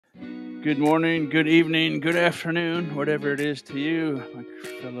Good morning, good evening, good afternoon, whatever it is to you, my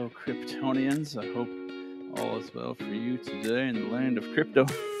fellow Kryptonians. I hope all is well for you today in the land of crypto.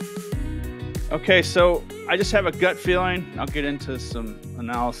 Okay, so I just have a gut feeling. I'll get into some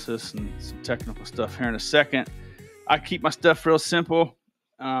analysis and some technical stuff here in a second. I keep my stuff real simple.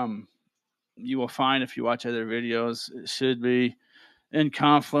 You will find if you watch other videos, it should be in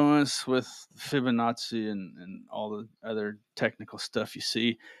confluence with Fibonacci and all the other technical stuff you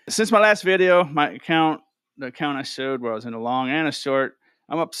see. Since my last video, the account I showed where I was in a long and a short,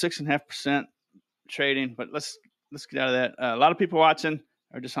 I'm up 6.5% trading. But let's get out of that. A lot of people watching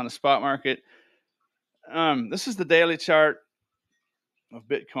are just on the spot market. This is the daily chart of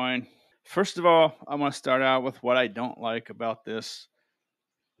Bitcoin. First of all, I want to start out with what I don't like about this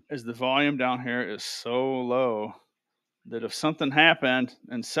is the volume down here is so low that if something happened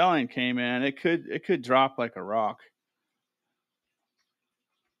and selling came in, it could drop like a rock.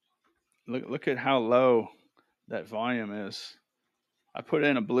 Look at how low that volume is. I put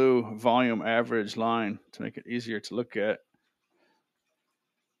in a blue volume average line to make it easier to look at.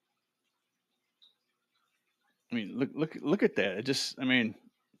 I mean, look at that.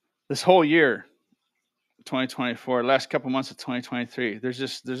 This whole year, 2024, last couple months of 2023, there's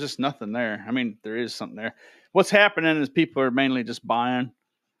just nothing there. I mean, there is something there. What's happening is people are mainly just buying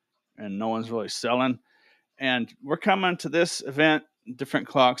and no one's really selling. And we're coming to this event, different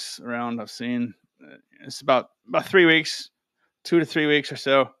clocks around. I've seen it's about 3 weeks, 2 to 3 weeks or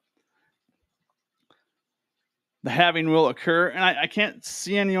so. The halving will occur, and I can't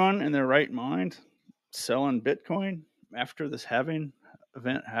see anyone in their right mind selling Bitcoin after this halving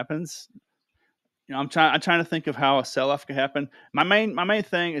event happens. You know, I'm trying to think of how a sell-off could happen. My main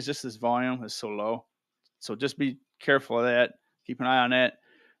thing is just this volume is so low, so just be careful of that. Keep an eye on that.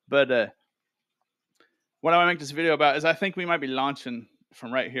 But what I want to make this video about is I think we might be launching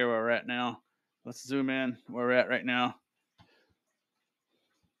from right here where we're at now. Let's zoom in where we're at right now.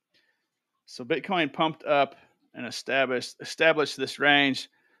 So Bitcoin pumped up and established this range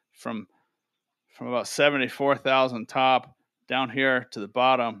from about 74,000 top down here to the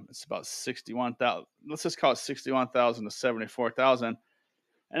bottom. It's about 61,000. Let's just call it 61,000 to 74,000.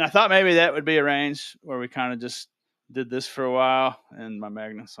 And I thought maybe that would be a range where we kind of just did this for a while. And my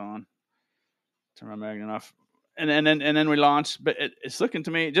magnet's on. Turn my magnet off. And then we launched. But it's looking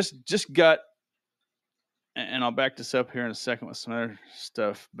to me just gut. And I'll back this up here in a second with some other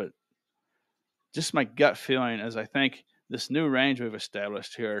stuff. But just my gut feeling is I think this new range we've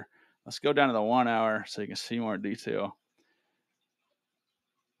established here. Let's go down to the 1 hour so you can see more detail.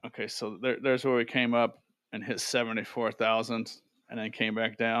 Okay, so there's where we came up and hit 74,000 and then came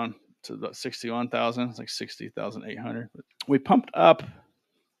back down to about 61,000. It's like 60,800. We pumped up,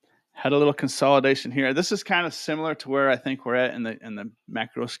 had a little consolidation here. This is kind of similar to where I think we're at in the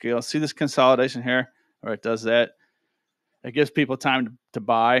macro scale. See this consolidation here where it does that? It gives people time to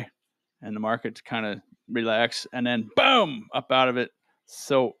buy and the market to kind of relax, and then boom, up out of it.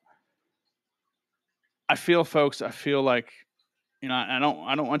 So I feel like, you know, I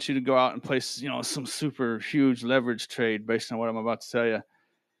don't want you to go out and place, you know, some super huge leverage trade based on what I'm about to tell you.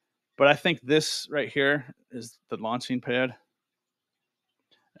 But I think this right here is the launching pad.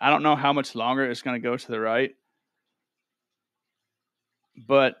 I don't know how much longer it's going to go to the right,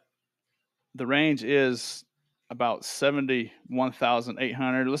 but the range is about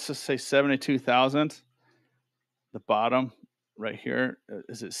 71,800. Let's just say 72,000. The bottom right here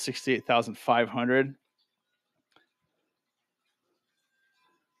is at 68,500.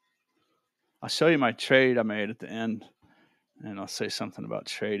 I'll show you my trade I made at the end, and I'll say something about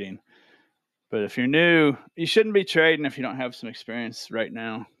trading. But if you're new, you shouldn't be trading if you don't have some experience right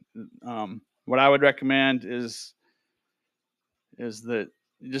now. What I would recommend is that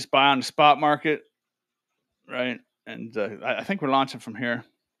you just buy on the spot market, right? And I think we're launching from here,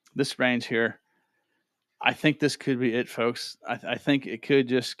 this range here. I think this could be it, folks. I think it could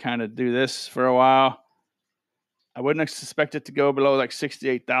just kind of do this for a while. I wouldn't expect it to go below like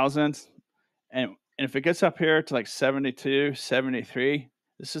 68,000. And if it gets up here to like 72, 73,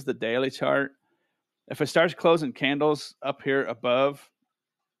 this is the daily chart. If it starts closing candles up here above,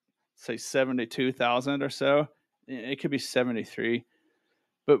 say 72,000 or so, it could be 73.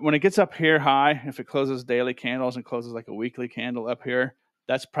 But when it gets up here high, if it closes daily candles and closes like a weekly candle up here,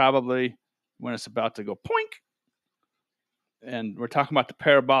 that's probably when it's about to go poink. And we're talking about the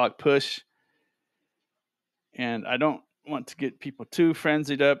parabolic push. And I don't want to get people too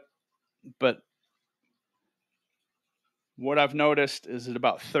frenzied up, but what I've noticed is that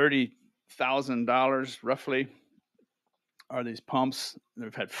about $30,000 roughly are these pumps.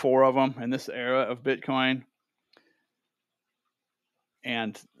 We've had 4 of them in this era of Bitcoin.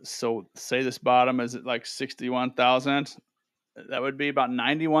 And so say this bottom is at like 61,000, that would be about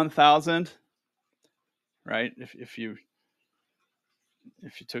 91,000, right? If you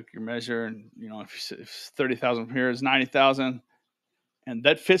took your measure and, if 30,000 from here is 90,000, and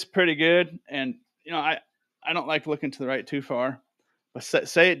that fits pretty good. And, I don't like looking to the right too far, but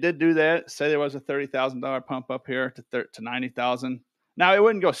say it did do that. Say there was a $30,000 pump up here to 90,000. Now it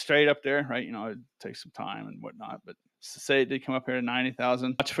wouldn't go straight up there, right? It'd take some time and whatnot, but say it did come up here to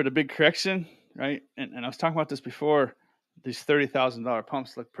 90,000. Watch for the big correction, right? And I was talking about this before. These $30,000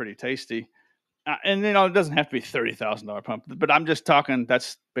 pumps look pretty tasty. And it doesn't have to be $30,000 pump, but I'm just talking.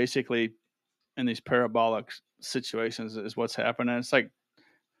 That's basically in these parabolic situations is what's happening. It's like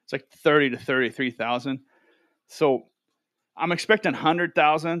 30 to 33,000. So I'm expecting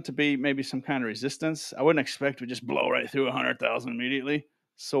 100,000 to be maybe some kind of resistance. I wouldn't expect to just blow right through 100,000 immediately.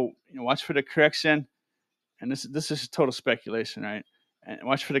 So watch for the correction, and this is total speculation, right? And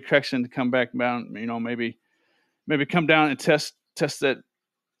watch for the correction to come back down. Maybe come down and test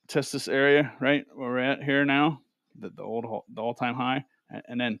this area right where we're at here now, the all-time high,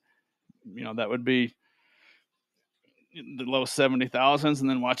 and then that would be the low 70,000s, and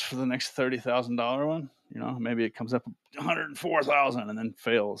then watch for the next $30,000 one. Maybe it comes up 104,000 and then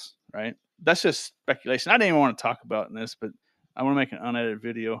fails, right? That's just speculation. I didn't even want to talk about in this, but I want to make an unedited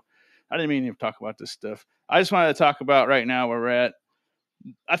video. I didn't mean to talk about this stuff. I just wanted to talk about right now where we're at.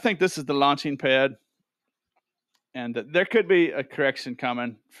 I think this is the launching pad, and there could be a correction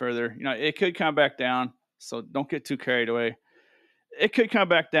coming further. It could come back down, so don't get too carried away. It could come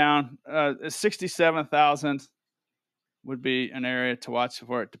back down. 67,000 would be an area to watch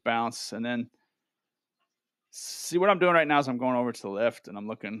for it to bounce. And then see what I'm doing right now is I'm going over to the left and I'm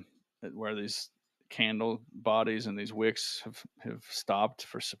looking at where these candle bodies and these wicks have stopped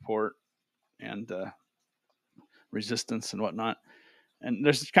for support and resistance and whatnot. And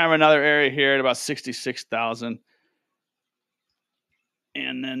there's kind of another area here at about 66,000.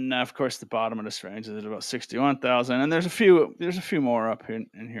 And then, of course, the bottom of this range is at about 61,000. And there's a few more up in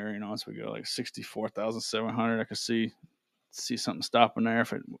here, as we go, like 64,700. I could see something stopping there.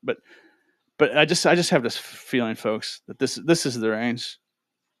 But I just have this feeling, folks, that this is the range.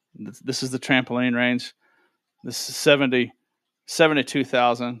 This is the trampoline range. This is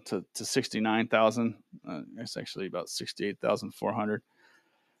 72,000 to 69,000. It's actually about 68,400.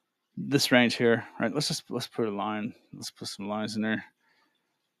 This range here, right? Let's put a line. Let's put some lines in there.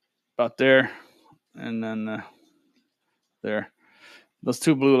 About there, and then there. Those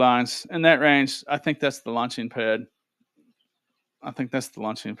two blue lines in that range. I think that's the launching pad.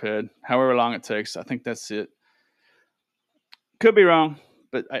 However long it takes, I think that's it. Could be wrong,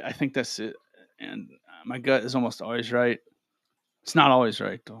 but I think that's it. And my gut is almost always right. It's not always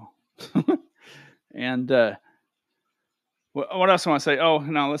right, though. And what else I want to say? Oh,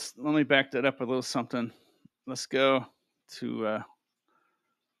 now let me back that up a little something. Let's go to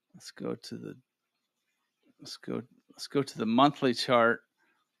the monthly chart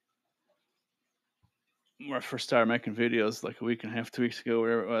where I first started making videos like a week and a half, 2 weeks ago,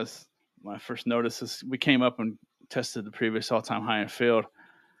 whatever it was. My first notice is we came up and tested the previous all-time high and failed.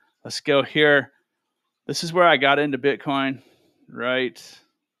 Let's go here. This is where I got into Bitcoin, right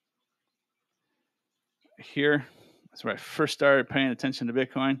here. That's where I first started paying attention to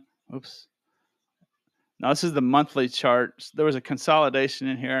Bitcoin. Oops. Now this is the monthly chart. There was a consolidation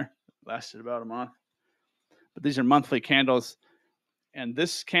in here. Lasted about a month. But these are monthly candles. And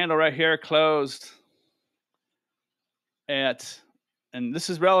this candle right here closed at, and this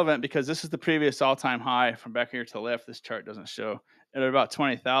is relevant because this is the previous all-time high from back here to the left. This chart doesn't show, at about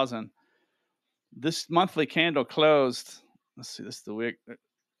 20,000. This monthly candle closed. Let's see, this is the wick.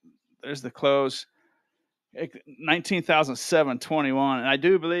 There's the close. 19,721. And I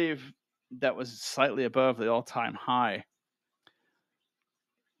do believe that was slightly above the all-time high,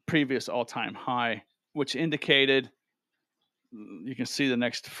 previous all-time high, which indicated, you can see the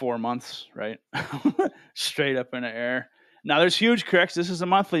next 4 months, right? Straight up in the air. Now there's huge corrections. This is a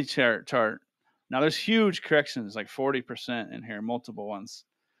monthly chart. Now there's huge corrections, like 40% in here, multiple ones.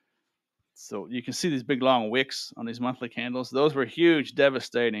 So you can see these big long wicks on these monthly candles. Those were huge,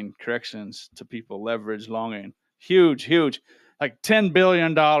 devastating corrections to people leverage longing. Huge, like $10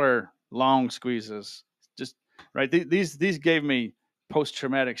 billion long squeezes. Just right. These gave me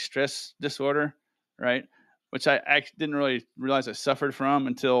post-traumatic stress disorder, right? Which I didn't really realize I suffered from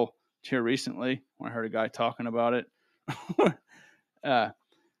until here recently when I heard a guy talking about it.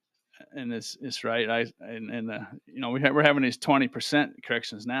 And it's right. We're having these 20%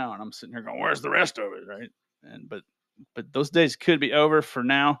 corrections now, and I'm sitting here going, "Where's the rest of it?" Right? But those days could be over for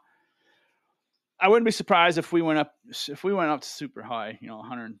now. I wouldn't be surprised if we went up to super high,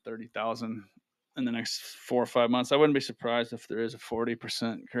 130,000 in the next 4 or 5 months. I wouldn't be surprised if there is a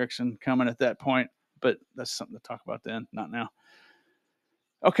 40% correction coming at that point, but that's something to talk about then, not now.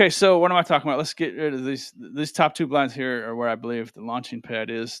 Okay, so what am I talking about? Let's get rid of these top two blinds here are where I believe the launching pad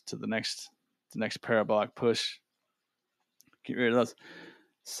is to the next parabolic push. Get rid of those.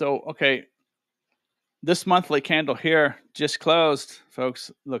 So, okay, this monthly candle here just closed, folks.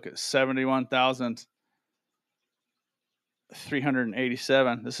 Look at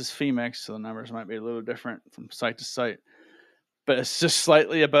 71,387. This is FEMEX, so the numbers might be a little different from site to site. But it's just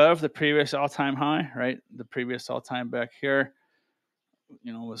slightly above the previous all-time high, right? The previous all-time back here,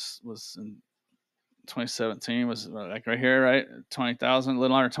 was in 2017, was like right here, right? 20,000, a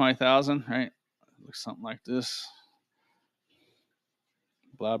little under 20,000, right? Looks something like this.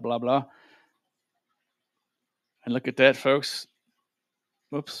 Blah, blah, blah. And look at that, folks.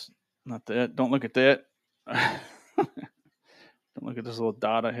 Whoops, not that. Don't look at that. Don't look at this little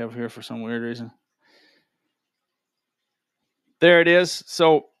dot I have here for some weird reason. There it is.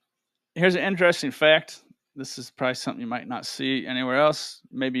 So here's an interesting fact. This is probably something you might not see anywhere else.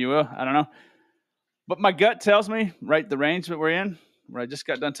 Maybe you will. I don't know. But my gut tells me, right, the range that we're in, where I just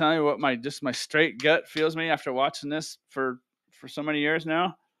got done telling you what my straight gut feels me after watching this for so many years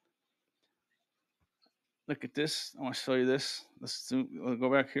now. Look at this. I want to show you this. We'll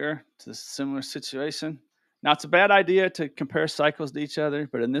go back here to a similar situation. Now, it's a bad idea to compare cycles to each other,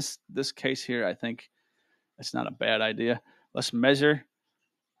 but in this case here, I think it's not a bad idea. Let's measure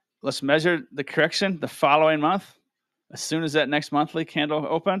the correction the following month. As soon as that next monthly candle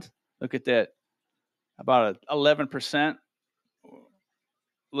opened, look at that. About a 11%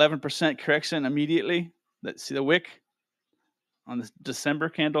 correction immediately. See the wick on the December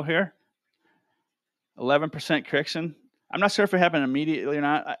candle here? 11% correction. I'm not sure if it happened immediately or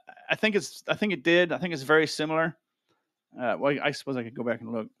not. I think it did. I think it's very similar. Well, I suppose I could go back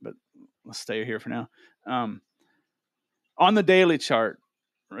and look, but let's stay here for now. On the daily chart,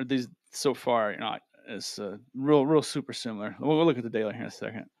 these so far, it's real super similar. We'll look at the daily here in a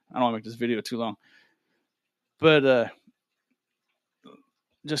second. I don't want to make this video too long, but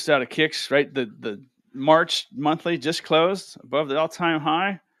just out of kicks, right? The March monthly just closed above the all-time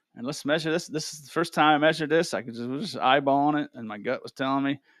high. And let's measure this. This is the first time I measured this. I was just eyeballing it, and my gut was telling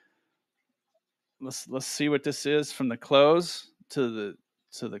me, let's see what this is from the close to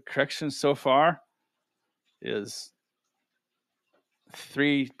the correction so far is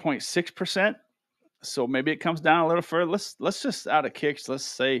 3.6%. So maybe it comes down a little further. Let's just out of kicks.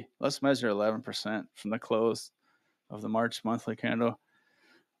 Let's measure 11% from the close of the March monthly candle.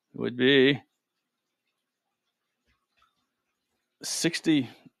 It would be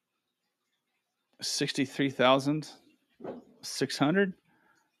 63,600.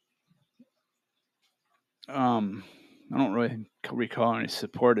 I don't really recall any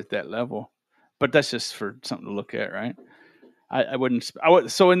support at that level, but that's just for something to look at, right?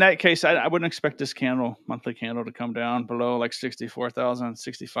 So in that case, I wouldn't expect this monthly candle to come down below like 64,000,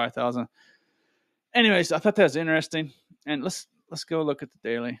 65,000. Anyways, I thought that was interesting. And let's go look at the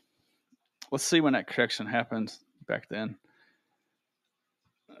daily. Let's see when that correction happened back then.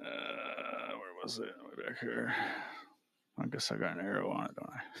 Where was it? Way back here. I guess I got an arrow on it,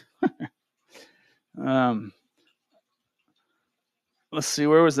 don't I? Let's see.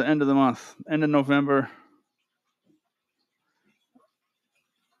 Where was the end of the month? End of November.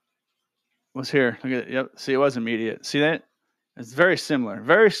 Was here. Look at it. Yep. See, it was immediate. See that? It's very similar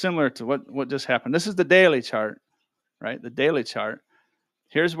to what just happened. This is the daily chart, right? The daily chart.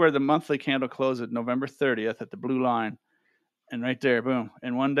 Here's where the monthly candle closed at November 30th at the blue line. And right there, boom.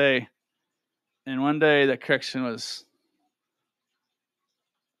 In one day, that correction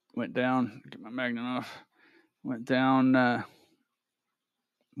went down. Get my magnet off. Went down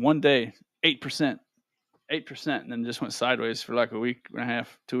one day, 8%. 8%, and then just went sideways for like a week and a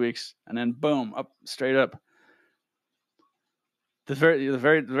half, 2 weeks, and then boom, up straight up. The very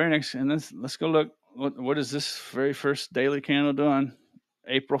next, and then let's go look. What is this very first daily candle doing?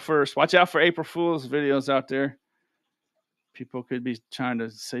 April 1st. Watch out for April Fool's videos out there. People could be trying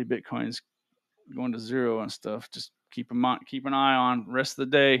to say Bitcoin's going to zero and stuff. Just keep an eye on rest of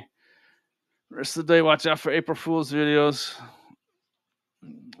the day. Watch out for April Fool's videos.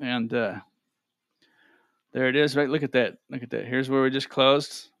 And there it is, right? Look at that. Here's where we just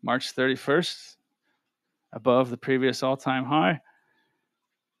closed, March 31st, above the previous all-time high.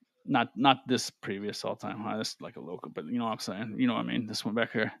 Not this previous all-time high. This is like a local, but you know what I'm saying. You know what I mean. This one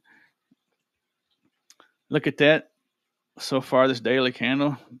back here. Look at that. So far, this daily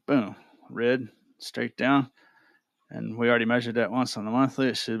candle, boom, red, straight down. And we already measured that once on the monthly.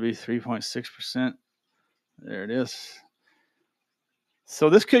 It should be 3.6%. There it is. So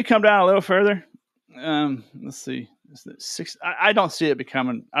this could come down a little further. Let's see. I don't see it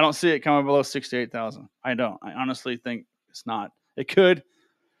becoming. I don't see it coming below 68,000. I don't. I honestly think it's not. It could.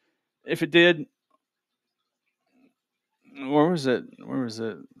 If it did, where was it?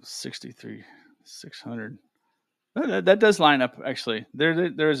 63,600. That does line up actually.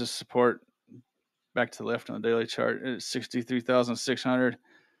 There is a support back to the left on the daily chart. It's 63,600.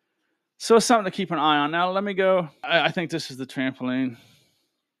 So it's something to keep an eye on. Now let me go. I think this is the trampoline.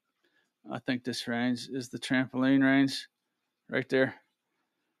 I think this range is the trampoline range right there.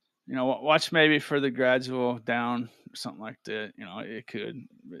 You know, watch maybe for the gradual down or something like that. You know, it could.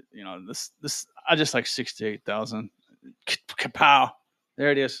 You know, this I just like 68,000. Kapow!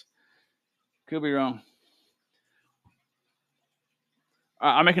 There it is. Could be wrong.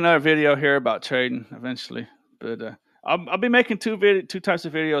 I'll make another video here about trading eventually, but I'll be making two types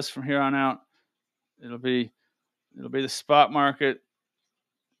of videos from here on out. It'll be the spot market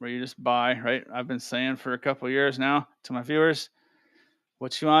where you just buy, right? I've been saying for a couple of years now to my viewers,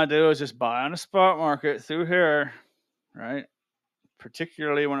 what you want to do is just buy on the spot market through here, right?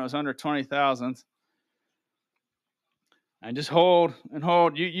 Particularly when it was under 20,000, and just hold and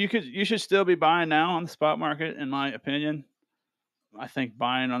hold. You should still be buying now on the spot market, in my opinion. I think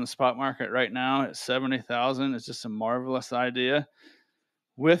buying on the spot market right now at 70,000 is just a marvelous idea,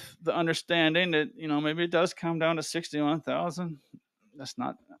 with the understanding that, you know, maybe it does come down to 61,000. It's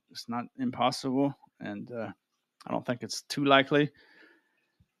not impossible, and I don't think it's too likely.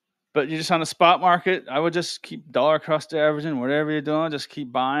 But you're just on the spot market. I would just keep dollar cost averaging, whatever you're doing. Just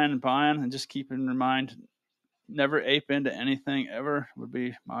keep buying and buying, and just keep in mind, never ape into anything ever would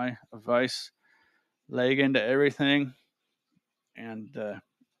be my advice. Leg into everything. And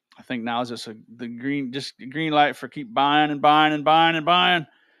I think now is just the green light for keep buying and buying and buying and buying.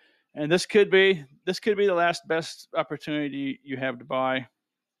 And this could be the last best opportunity you have to buy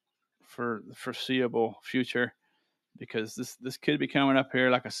for the foreseeable future, because this could be coming up here.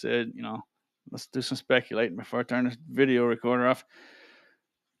 Like I said, you know, let's do some speculating before I turn this video recorder off.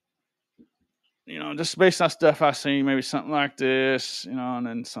 You know, just based on stuff I've seen, maybe something like this, you know, and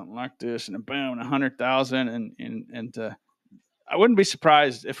then something like this, and then boom, 100,000, and I wouldn't be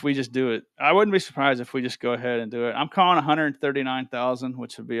surprised if we just do it. I wouldn't be surprised if we just go ahead and do it. I'm calling 139,000,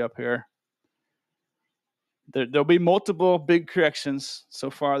 which would be up here. There'll be multiple big corrections. So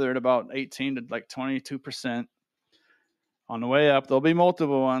far, they're at about 18 to like 22%. On the way up, there'll be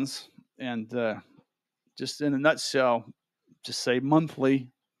multiple ones. And just in a nutshell, just say monthly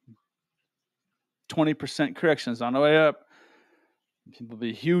 20% corrections on the way up. There'll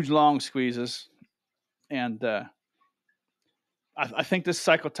be huge long squeezes. And I think this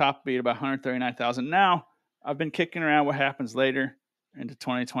cycle top beat about 139,000. Now, I've been kicking around what happens later into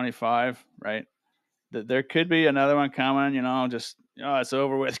 2025, right? There could be another one coming, you know, just, it's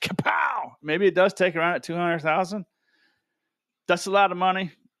over with. Kapow! Maybe it does take around at 200,000. That's a lot of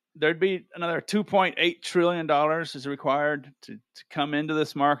money. There'd be another $2.8 trillion is required to come into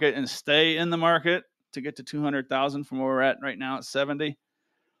this market and stay in the market to get to 200,000 from where we're at right now at 70.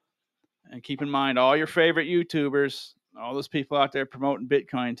 And keep in mind, all your favorite YouTubers, all those people out there promoting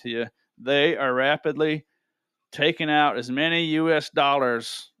Bitcoin to you, they are rapidly taking out as many US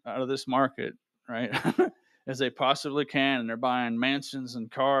dollars out of this market, right, as they possibly can. And they're buying mansions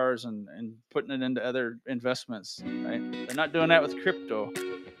and cars and putting it into other investments, right? They're not doing that with crypto.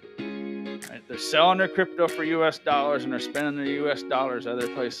 Right? They're selling their crypto for US dollars, and they're spending their US dollars other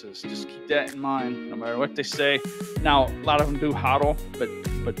places. Just keep that in mind, no matter what they say. Now, a lot of them do hodl,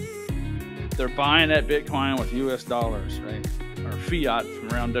 but they're buying that Bitcoin with US dollars, right? Or fiat from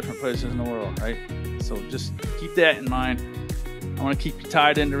around different places in the world, right? So just keep that in mind. I want to keep you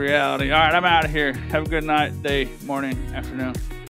tied into reality. All right, I'm out of here. Have a good night, day, morning, afternoon.